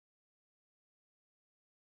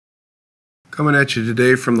Coming at you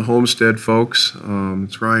today from the homestead, folks.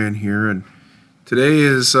 It's Ryan here, and today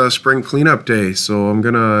is spring cleanup day, so I'm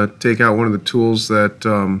gonna take out one of the tools that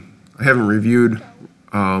I haven't reviewed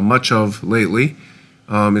much of lately.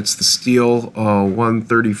 It's the Stihl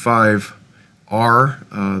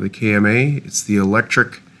 135R, the KMA. It's the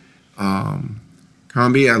electric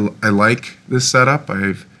Kombi. I like this setup.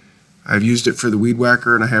 I've used it for the weed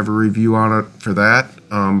whacker, and I have a review on it for that.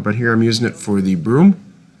 But here I'm using it for the Broom.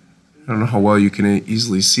 I don't know how well you can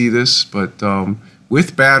easily see this, but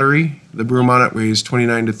with battery, the Broom on it weighs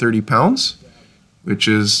 29 to 30 pounds, which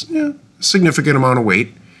is a significant amount of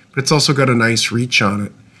weight, but it's also got a nice reach on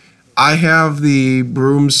it. I have the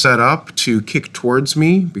Broom set up to kick towards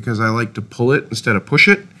me because I like to pull it instead of push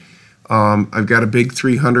it. I've got a big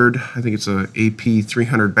 300, I think it's a AP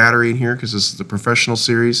 300 battery in here because this is the professional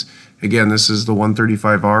series. Again, this is the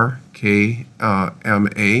 135R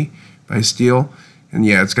KMA by Stihl. And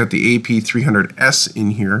yeah, it's got the AP 300S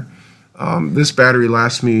in here. This battery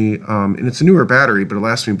lasts me, and it's a newer battery, but it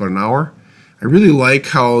lasts me about an hour. I really like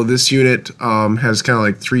how this unit has kind of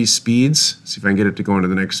like 3 speeds. See if I can get it to go into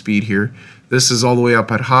the next speed here. This is all the way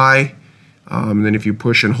up at high. And then if you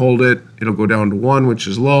push and hold it, it'll go down to 1, which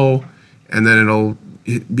is low. And then it'll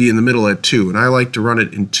be in the middle at 2. And I like to run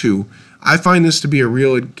it in 2. I find this to be a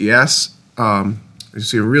real a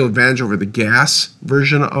real advantage over the gas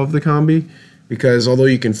version of the Kombi. Because although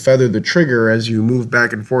you can feather the trigger as you move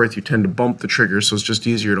back and forth, you tend to bump the trigger, so it's just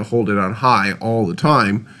easier to hold it on high all the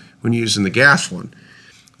time when you're using the gas one.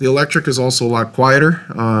 The electric is also a lot quieter,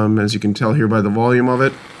 as you can tell here by the volume of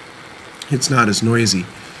it. It's not as noisy.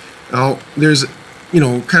 Now, there's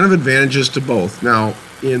kind of advantages to both. Now,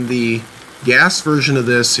 in the gas version of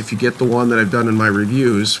this, if you get the one that I've done in my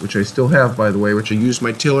reviews, which I still have, by the way, which I used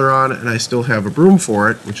my tiller on, and I still have a Broom for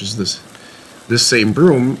it, which is this same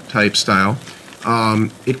Broom type style.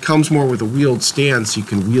 It comes more with a wheeled stand, so you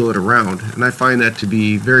can wheel it around, and I find that to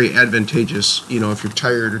be very advantageous, if you're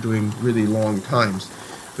tired or doing really long times.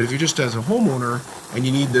 But if you're just as a homeowner and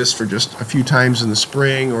you need this for just a few times in the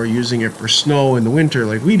spring or using it for snow in the winter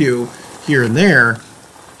like we do here and there,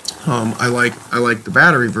 I like the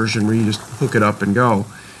battery version where you just hook it up and go.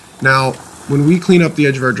 Now, when we clean up the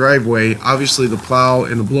edge of our driveway, obviously the plow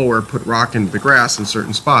and the blower put rock into the grass in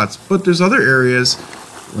certain spots, but there's other areas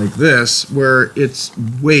like this where it's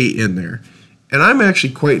way in there. And I'm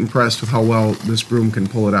actually quite impressed with how well this Broom can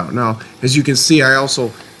pull it out. Now, as you can see, I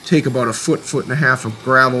also take about a foot and a half of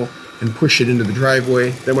gravel and push it into the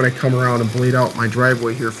driveway. Then when I come around and blade out my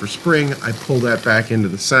driveway here for spring, I pull that back into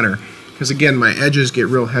the center. Because again, my edges get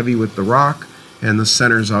real heavy with the rock, and the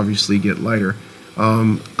centers obviously get lighter.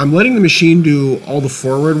 I'm letting the machine do all the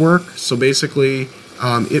forward work, so basically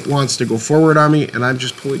it wants to go forward on me, and I'm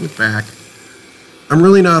just pulling it back. I'm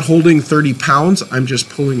really not holding 30 pounds, I'm just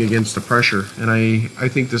pulling against the pressure, and I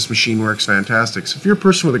think this machine works fantastic. So if you're a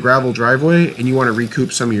person with a gravel driveway and you want to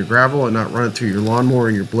recoup some of your gravel and not run it through your lawnmower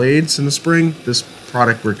and your blades in the spring, this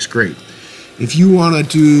product works great. If you want to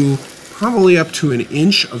do probably up to 1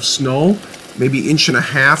 inch of snow, maybe 1.5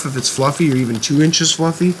 inches if it's fluffy, or even 2 inches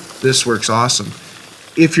fluffy, this works awesome.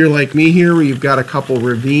 If you're like me here, where you've got a couple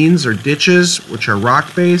ravines or ditches, which are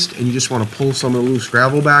rock-based, and you just want to pull some of the loose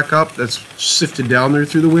gravel back up that's sifted down there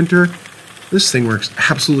through the winter, this thing works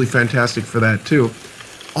absolutely fantastic for that too.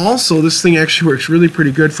 Also, this thing actually works really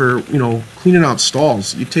pretty good for, cleaning out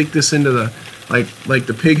stalls. You take this into the, like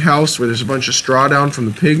the pig house where there's a bunch of straw down from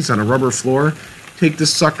the pigs on a rubber floor. Take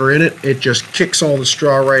this sucker in it just kicks all the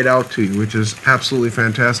straw right out to you, which is absolutely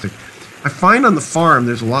fantastic. I find on the farm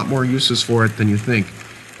there's a lot more uses for it than you think.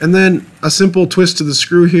 And then a simple twist to the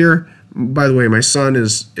screw here. By the way, my son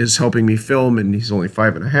is helping me film, and he's only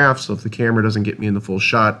 5.5, so if the camera doesn't get me in the full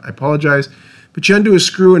shot, I apologize. But you undo a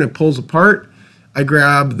screw and it pulls apart. I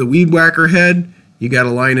grab the weed whacker head. You got to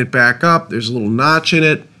line it back up. There's a little notch in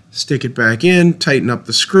it. Stick it back in, tighten up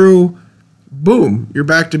the screw. Boom, you're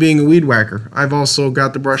back to being a weed whacker. I've also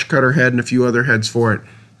got the brush cutter head and a few other heads for it.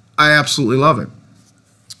 I absolutely love it.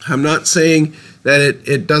 I'm not saying that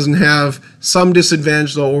it doesn't have some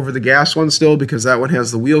disadvantage though over the gas one still, because that one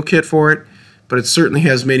has the wheel kit for it, but it certainly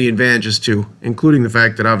has many advantages too, including the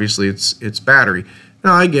fact that obviously it's battery.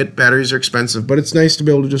 Now I get batteries are expensive, but it's nice to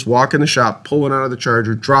be able to just walk in the shop, pull it out of the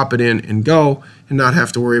charger, drop it in and go, and not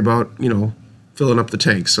have to worry about, filling up the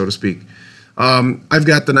tank, so to speak. I've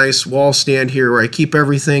got the nice wall stand here where I keep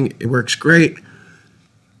everything. It works great.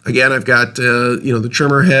 Again, I've got the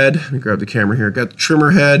trimmer head. Let me grab the camera here. I've got the trimmer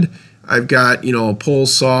head. I've got a pole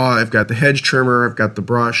saw. I've got the hedge trimmer. I've got the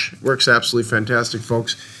brush. It works absolutely fantastic,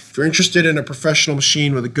 folks. If you're interested in a professional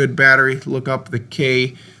machine with a good battery, look up the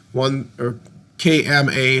KMA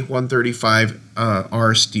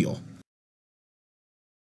 135R Stihl.